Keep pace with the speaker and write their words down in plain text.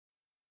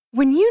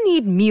When you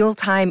need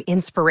mealtime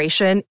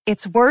inspiration,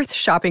 it's worth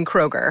shopping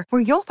Kroger,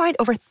 where you'll find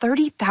over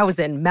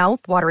 30,000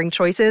 mouth-watering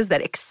choices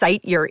that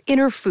excite your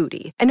inner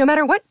foodie. And no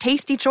matter what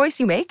tasty choice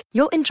you make,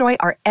 you'll enjoy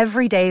our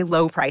everyday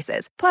low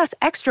prices, plus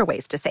extra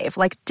ways to save,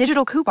 like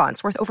digital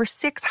coupons worth over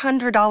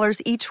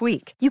 $600 each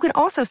week. You can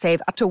also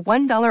save up to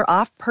 $1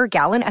 off per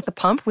gallon at the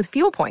pump with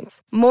fuel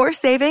points. More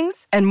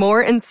savings and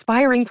more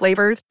inspiring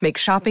flavors make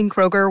shopping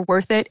Kroger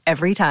worth it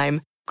every time.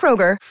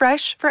 Kroger,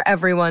 fresh for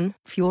everyone.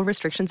 Fuel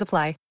restrictions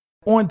apply.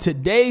 On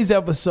today's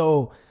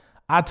episode,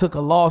 I took a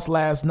loss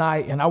last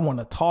night and I want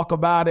to talk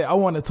about it. I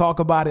want to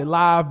talk about it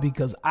live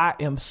because I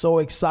am so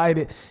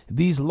excited.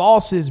 These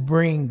losses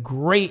bring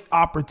great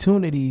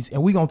opportunities,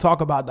 and we're going to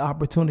talk about the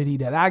opportunity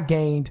that I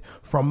gained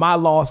from my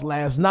loss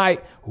last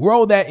night.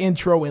 Roll that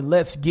intro and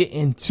let's get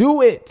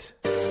into it.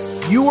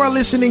 You are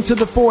listening to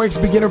the Forex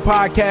Beginner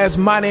Podcast.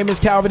 My name is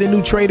Calvin, the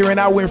New Trader, and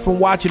I went from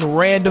watching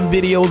random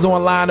videos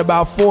online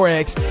about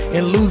Forex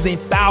and losing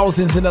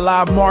thousands in the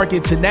live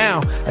market to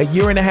now, a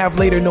year and a half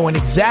later, knowing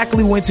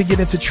exactly when to get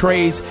into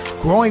trades,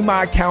 growing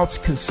my accounts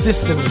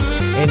consistently.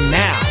 And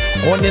now,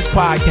 on this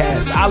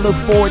podcast, I look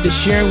forward to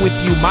sharing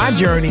with you my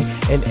journey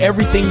and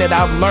everything that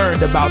I've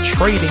learned about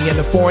trading in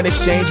the foreign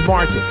exchange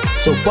market.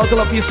 So buckle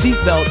up your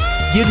seatbelts,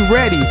 get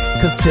ready,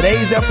 because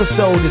today's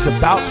episode is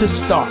about to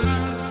start.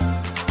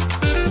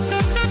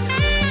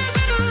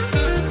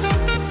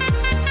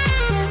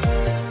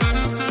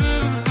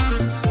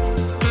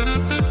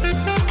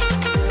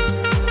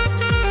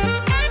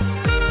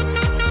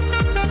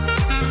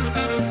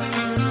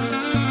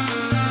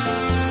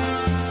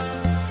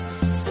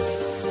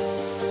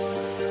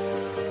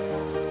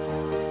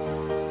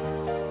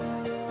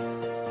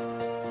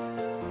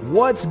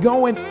 What's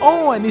going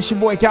on? It's your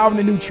boy Calvin,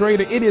 the New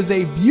Trader. It is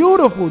a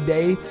beautiful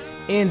day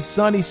in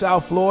sunny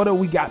South Florida.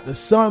 We got the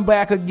sun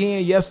back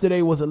again.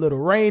 Yesterday was a little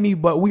rainy,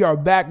 but we are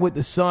back with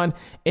the sun.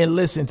 And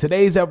listen,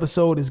 today's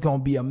episode is going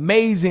to be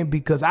amazing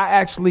because I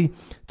actually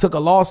took a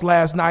loss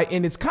last night.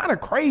 And it's kind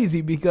of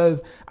crazy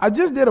because I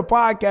just did a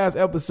podcast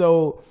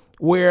episode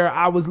where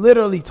I was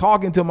literally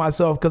talking to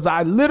myself because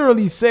I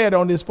literally said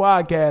on this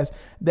podcast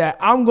that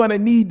I'm going to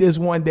need this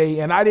one day.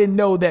 And I didn't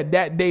know that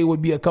that day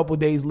would be a couple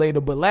days later.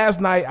 But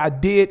last night I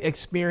did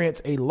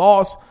experience a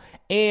loss,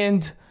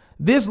 and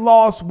this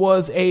loss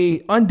was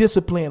a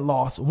undisciplined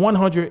loss,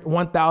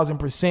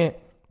 1,000%.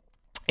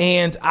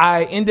 And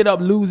I ended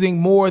up losing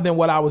more than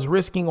what I was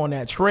risking on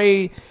that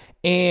trade.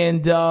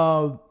 And,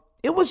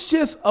 it was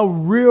just a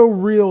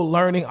real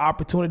learning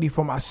opportunity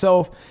for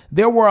myself.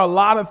 There were a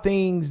lot of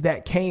things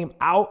that came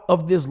out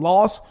of this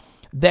loss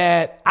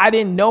that I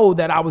didn't know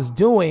that I was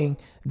doing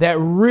that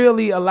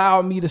really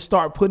allowed me to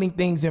start putting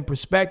things in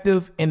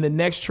perspective. And the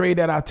next trade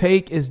that I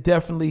take is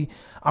definitely,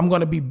 I'm going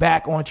to be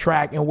back on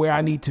track and where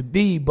I need to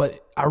be.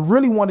 But I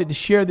really wanted to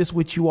share this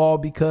with you all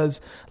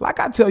because, like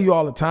I tell you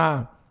all the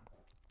time,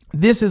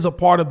 this is a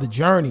part of the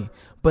journey,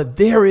 but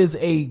there is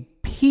a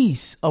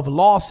piece of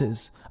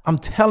losses. I'm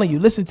telling you,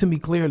 listen to me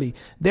clearly.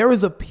 There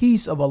is a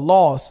piece of a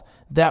loss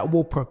that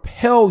will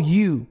propel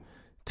you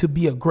to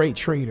be a great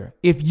trader.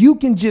 If you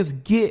can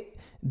just get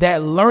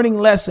that learning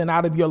lesson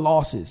out of your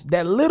losses,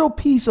 that little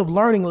piece of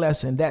learning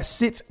lesson that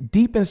sits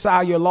deep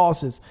inside your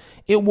losses,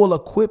 it will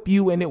equip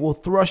you and it will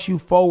thrust you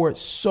forward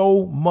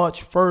so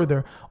much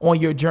further on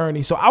your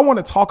journey. So I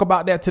want to talk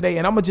about that today,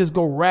 and I'm going to just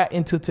go right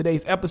into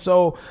today's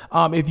episode.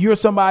 If you're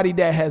somebody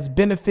that has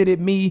benefited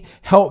me,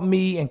 helped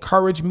me,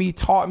 encouraged me,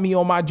 taught me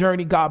on my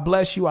journey, God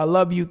bless you. I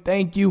love you.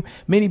 Thank you.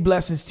 Many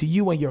blessings to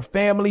you and your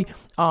family.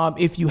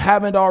 If you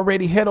haven't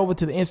already, head over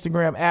to the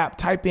Instagram app,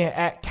 type in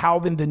at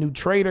Calvin the New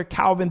Trader,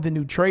 Calvin the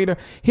New Trader,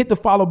 hit the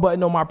follow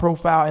button on my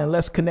profile, and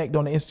let's connect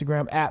on the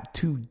Instagram app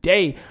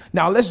today.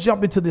 Now let's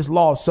jump into this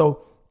loss.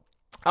 So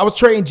I was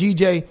trading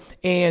GJ,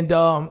 and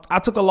I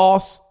took a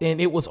loss, and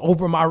it was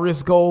over my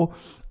risk goal.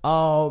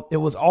 It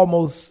was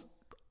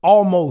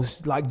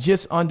almost like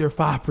just under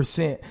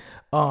 5%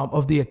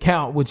 of the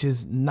account, which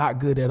is not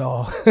good at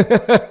all.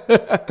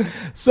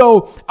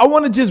 So I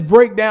want to just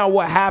break down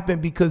what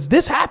happened because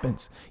this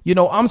happens. You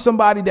know, I'm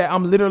somebody that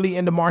I'm literally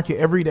in the market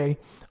every day.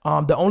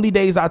 The only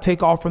days I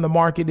take off from the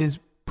market is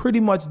pretty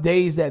much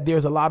days that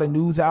there's a lot of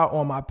news out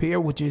on my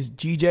pair, which is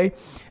GJ.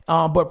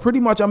 But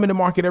pretty much I'm in the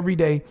market every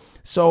day.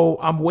 So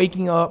I'm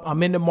waking up,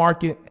 I'm in the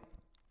market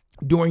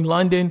during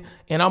London,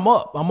 and I'm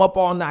up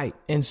all night.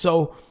 And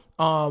so,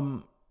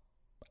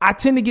 I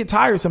tend to get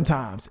tired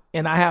sometimes,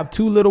 and I have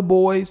 2 little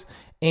boys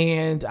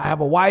and I have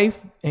a wife,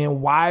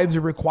 and wives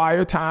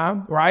require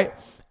time, right?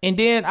 And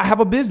then I have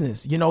a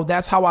business. You know,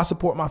 that's how I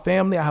support my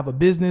family. I have a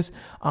business.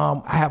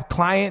 I have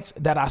clients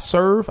that I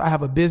serve. I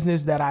have a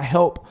business that I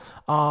help.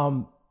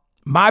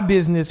 My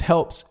business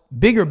helps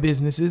bigger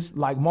businesses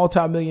like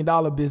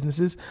multi-million-dollar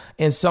businesses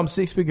and some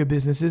 6-figure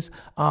businesses.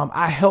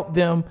 I help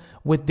them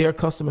with their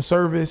customer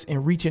service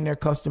and reaching their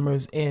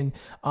customers and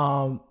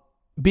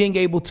being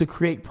able to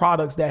create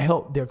products that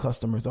help their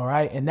customers. All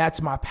right. And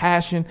that's my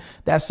passion.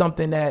 That's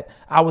something that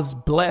I was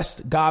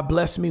blessed. God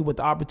blessed me with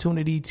the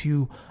opportunity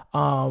to,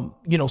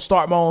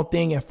 start my own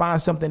thing and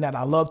find something that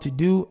I love to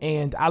do.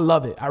 And I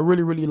love it. I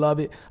really, really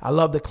love it. I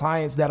love the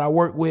clients that I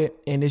work with.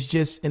 And it's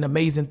just an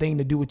amazing thing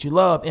to do what you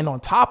love. And on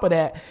top of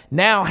that,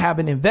 now have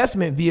an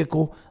investment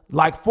vehicle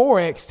like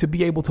Forex to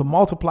be able to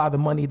multiply the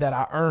money that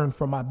I earn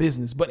from my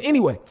business. But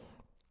anyway,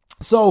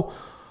 so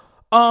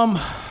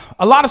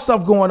a lot of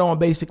stuff going on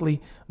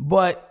basically,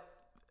 but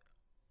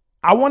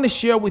I want to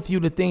share with you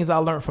the things I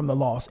learned from the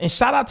loss. And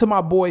shout out to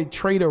my boy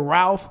trader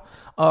Ralph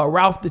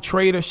the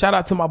trader. Shout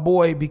out to my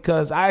boy,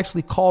 because I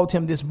actually called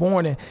him this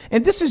morning.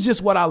 And this is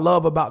just what I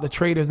love about the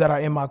traders that are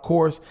in my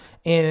course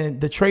and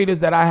the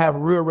traders that I have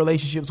real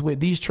relationships with.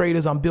 These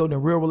traders I'm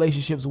building real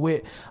relationships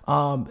with.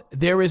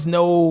 There is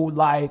no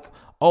like,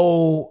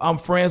 oh, I'm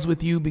friends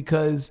with you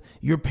because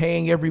you're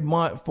paying every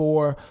month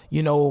for,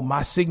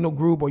 my Signal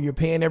group, or you're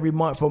paying every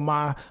month for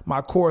my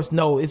course.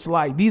 No, it's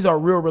like, these are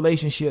real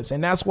relationships.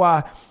 And that's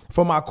why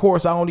for my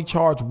course, I only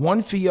charge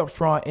one fee up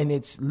front, and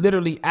it's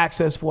literally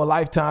access for a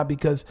lifetime,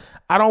 because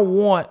I don't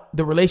want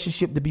the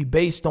relationship to be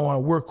based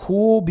on we're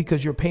cool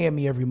because you're paying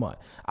me every month.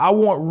 I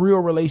want real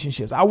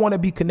relationships. I want to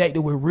be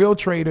connected with real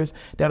traders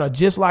that are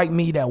just like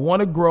me, that want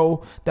to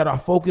grow, that are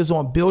focused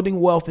on building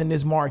wealth in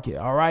this market.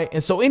 All right.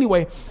 And so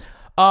anyway,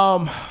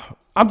 I'm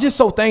just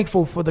so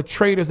thankful for the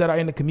traders that are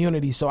in the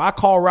community. So I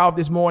called Ralph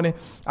this morning.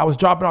 I was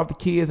dropping off the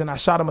kids and I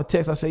shot him a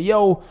text. I said,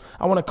 yo,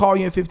 I want to call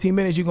you in 15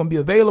 minutes. You're going to be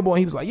available. And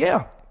he was like,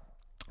 yeah.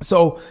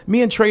 So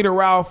me and trader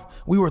Ralph,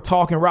 we were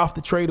talking, Ralph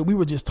the trader, we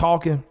were just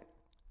talking.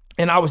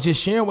 And I was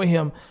just sharing with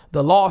him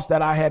the loss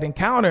that I had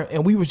encountered.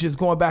 And we was just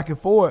going back and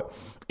forth.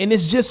 And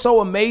it's just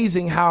so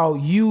amazing how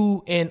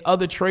you and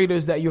other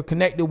traders that you're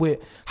connected with,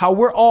 how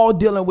we're all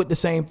dealing with the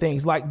same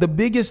things. Like the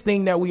biggest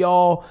thing that we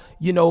all,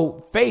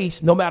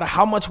 face, no matter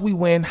how much we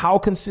win, how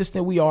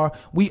consistent we are,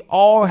 we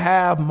all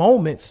have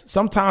moments.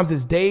 Sometimes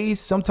it's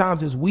days,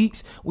 sometimes it's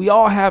weeks. We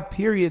all have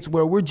periods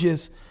where we're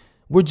just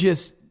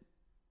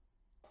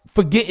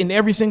forgetting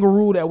every single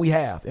rule that we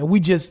have, and we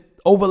just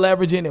over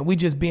leveraging, and we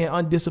just being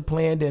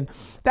undisciplined. And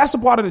that's a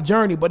part of the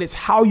journey, but it's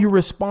how you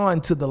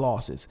respond to the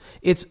losses.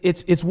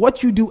 It's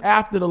what you do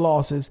after the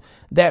losses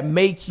that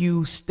make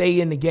you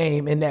stay in the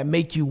game and that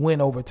make you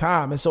win over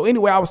time. And so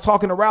anyway, I was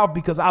talking to Ralph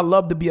because I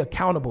love to be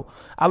accountable.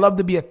 I love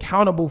to be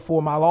accountable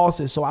for my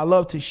losses. So I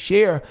love to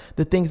share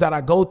the things that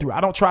I go through.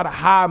 I don't try to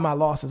hide my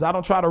losses. I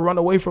don't try to run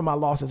away from my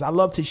losses. I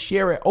love to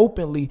share it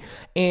openly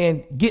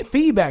and get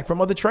feedback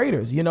from other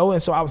traders,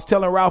 And so I was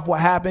telling Ralph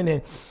what happened,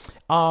 and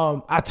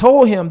I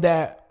told him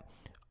that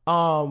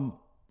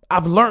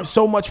I've learned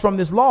so much from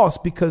this loss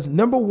because,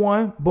 number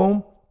one,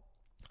 boom,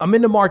 I'm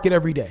in the market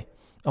every day.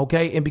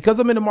 Okay. And because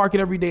I'm in the market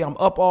every day, I'm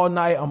up all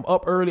night. I'm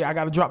up early. I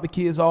got to drop the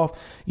kids off.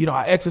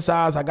 I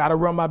exercise. I got to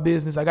run my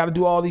business. I got to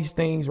do all these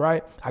things,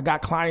 right? I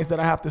got clients that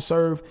I have to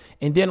serve.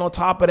 And then on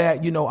top of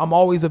that, I'm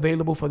always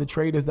available for the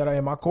traders that are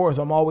in my course.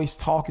 I'm always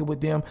talking with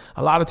them.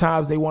 A lot of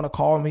times they want to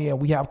call me and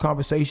we have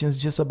conversations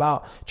just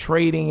about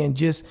trading and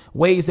just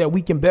ways that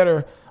we can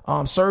better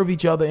serve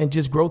each other and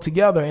just grow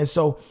together. And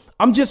so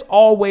I'm just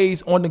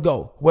always on the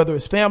go, whether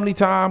it's family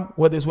time,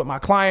 whether it's with my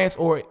clients,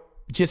 or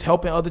just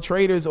helping other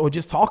traders, or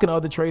just talking to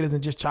other traders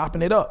and just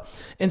chopping it up.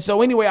 And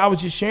so anyway, I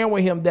was just sharing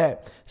with him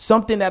that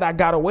something that I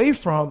got away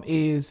from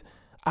is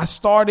I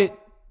started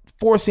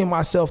forcing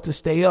myself to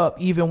stay up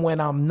even when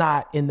I'm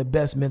not in the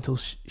best mental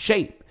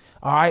shape.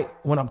 All right.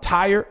 When I'm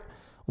tired,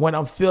 when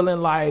I'm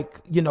feeling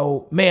like,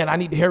 man, I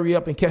need to hurry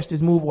up and catch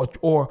this move,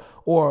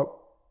 or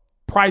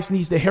price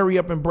needs to hurry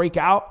up and break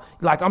out.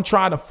 Like I'm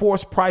trying to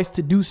force price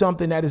to do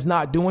something that is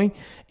not doing.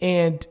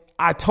 And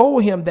I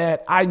told him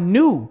that I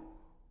knew,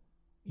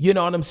 you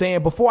know what I'm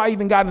saying? Before I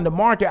even got in the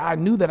market, I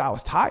knew that I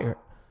was tired.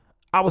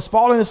 I was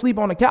falling asleep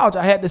on the couch.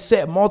 I had to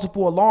set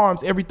multiple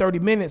alarms every 30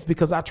 minutes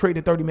because I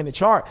traded 30-minute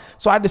chart.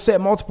 So I had to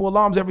set multiple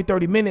alarms every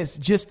 30 minutes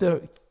just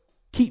to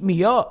keep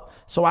me up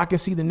so I can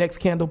see the next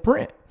candle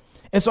print.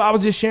 And so I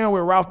was just sharing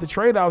with Ralph the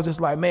trader. I was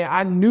just like, man,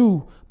 I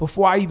knew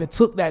before I even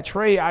took that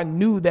trade, I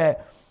knew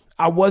that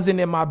I wasn't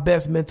in my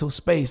best mental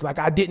space. Like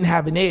I didn't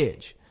have an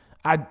edge.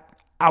 I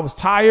was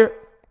tired.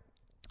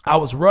 I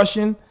was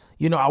rushing.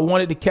 I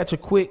wanted to catch a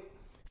quick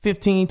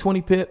 15,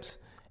 20 pips.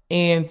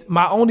 And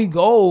my only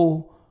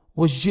goal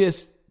was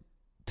just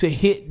to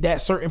hit that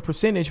certain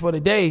percentage for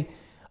the day.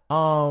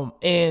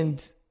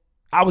 And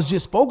I was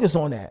just focused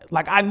on that.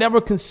 Like I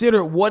never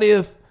considered what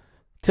if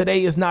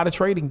today is not a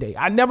trading day.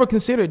 I never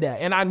considered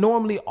that. And I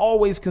normally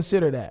always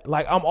consider that.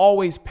 Like I'm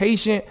always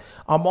patient.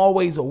 I'm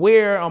always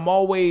aware. I'm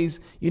always,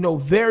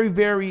 very,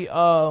 very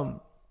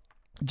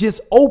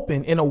just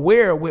open and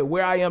aware with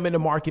where I am in the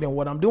market and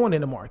what I'm doing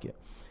in the market.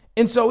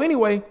 And so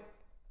anyway,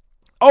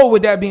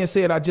 with that being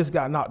said, I just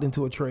got knocked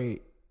into a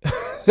trade.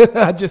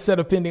 I just set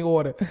a pending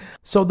order.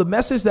 So the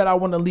message that I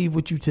want to leave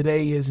with you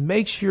today is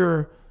make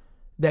sure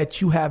that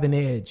you have an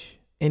edge.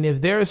 And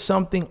if there is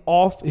something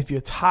off, if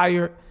you're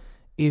tired,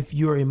 if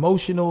you're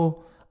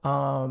emotional,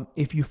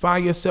 if you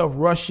find yourself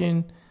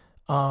rushing,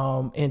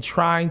 and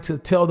trying to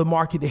tell the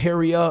market to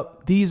hurry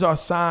up, these are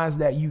signs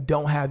that you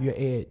don't have your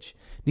edge.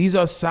 These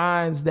are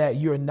signs that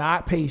you're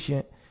not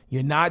patient,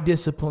 you're not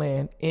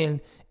disciplined,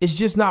 and it's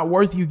just not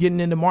worth you getting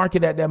in the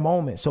market at that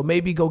moment. So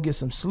maybe go get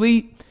some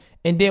sleep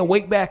and then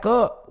wake back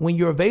up when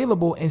you're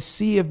available and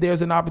see if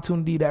there's an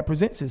opportunity that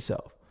presents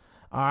itself.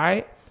 All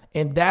right.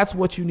 And that's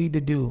what you need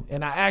to do.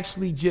 And I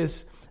actually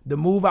the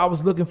move I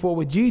was looking for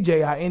with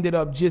GJ, I ended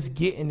up just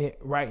getting it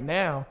right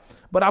now.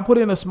 But I put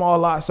in a small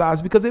lot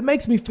size because it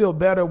makes me feel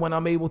better when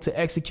I'm able to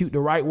execute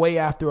the right way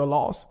after a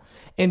loss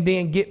and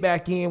then get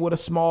back in with a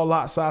small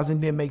lot size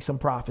and then make some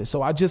profit.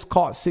 So I just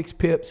caught 6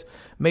 pips,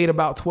 made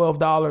about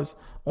 $12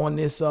 on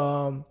this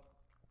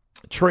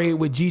trade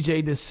with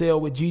GJ, this sale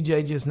with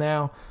GJ just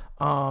now.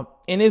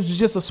 And it was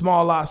just a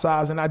small lot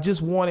size. And I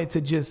just wanted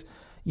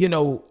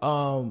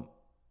to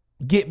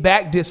get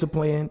back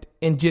disciplined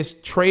and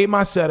just trade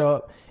my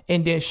setup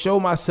and then show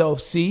myself,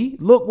 see,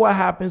 look what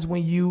happens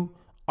when you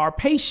are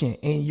patient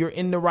and you're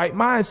in the right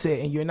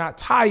mindset and you're not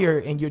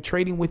tired and you're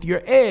trading with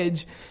your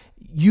edge,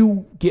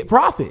 you get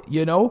profit,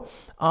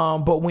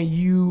 but when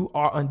you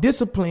are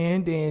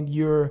undisciplined and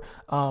you're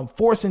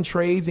forcing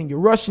trades and you're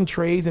rushing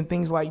trades and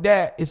things like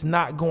that, it's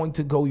not going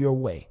to go your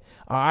way.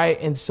 All right.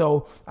 And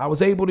so I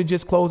was able to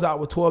just close out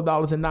with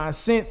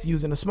 $12.09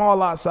 using a small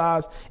lot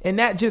size. And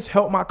that just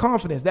helped my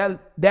confidence. That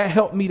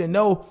helped me to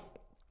know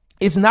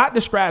it's not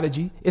the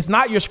strategy. It's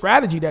not your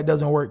strategy that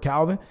doesn't work,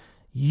 Calvin.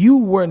 You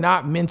were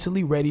not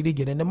mentally ready to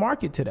get in the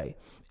market today.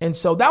 And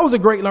so that was a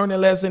great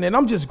learning lesson. And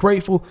I'm just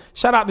grateful.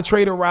 Shout out to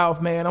Trader Ralph,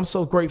 man. I'm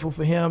so grateful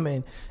for him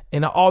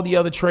and all the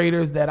other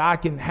traders that I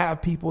can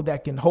have people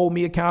that can hold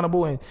me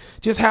accountable and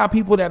just have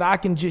people that I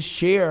can just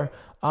share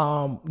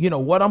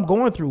what I'm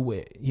going through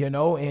with,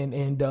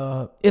 and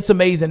it's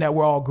amazing that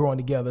we're all growing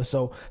together.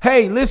 So,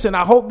 hey, listen,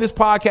 I hope this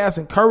podcast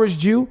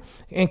encouraged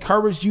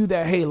you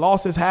that, hey,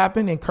 losses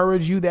happen,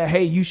 encouraged you that,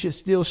 hey, you should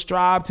still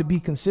strive to be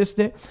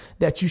consistent,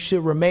 that you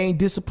should remain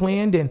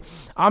disciplined. And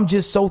I'm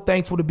just so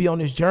thankful to be on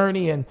this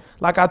journey. And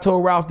like I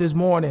told Ralph this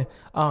morning,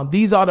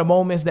 these are the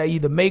moments that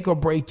either make or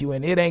break you,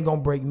 and it ain't going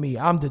to break me.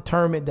 I'm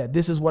determined that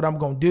this is what I'm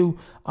going to do.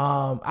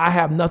 I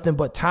have nothing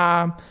but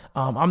time.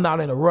 I'm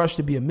not in a rush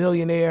to be a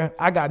millionaire.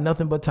 I got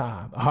nothing but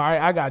time. All right.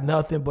 I got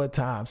nothing but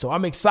time. So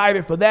I'm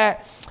excited for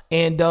that.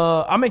 And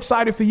I'm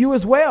excited for you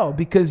as well,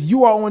 because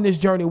you are on this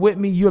journey with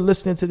me. You're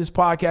listening to this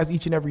podcast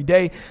each and every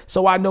day.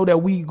 So I know that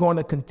we're going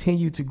to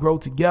continue to grow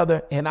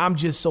together. And I'm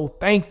just so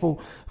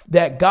thankful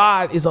that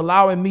God is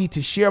allowing me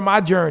to share my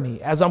journey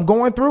as I'm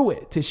going through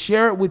it, to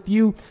share it with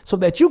you so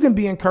that you can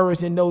be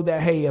encouraged and know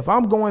that, hey, if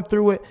I'm going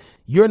through it,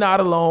 you're not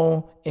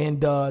alone.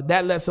 And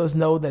that lets us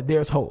know that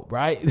there's hope,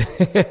 right?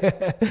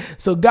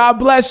 So God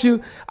bless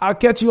you. I'll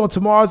catch you on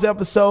tomorrow's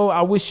episode.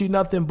 I wish you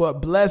nothing but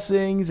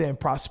blessings and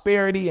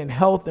prosperity and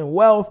health and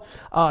wealth.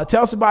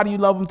 Tell somebody you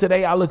love them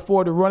today. I look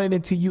forward to running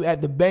into you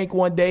at the bank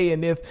one day.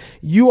 And if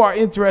you are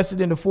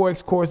interested in the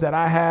Forex course that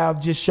I have,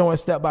 just showing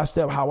step by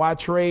step how I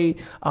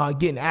trade,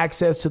 getting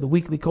access to the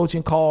weekly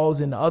coaching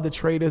calls and the other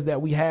traders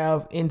that we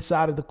have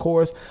inside of the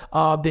course,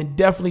 then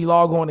definitely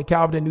log on to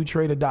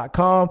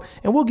calvinthenewtrader.com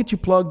and we'll get you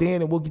plugged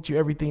in and we'll get you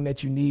everything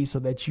that you need so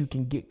that you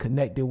can get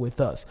connected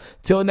with us.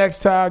 Till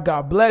next time,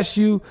 God bless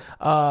you.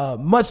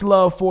 Much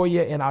love for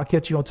you, and I'll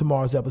catch you on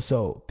tomorrow's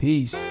episode.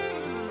 Peace.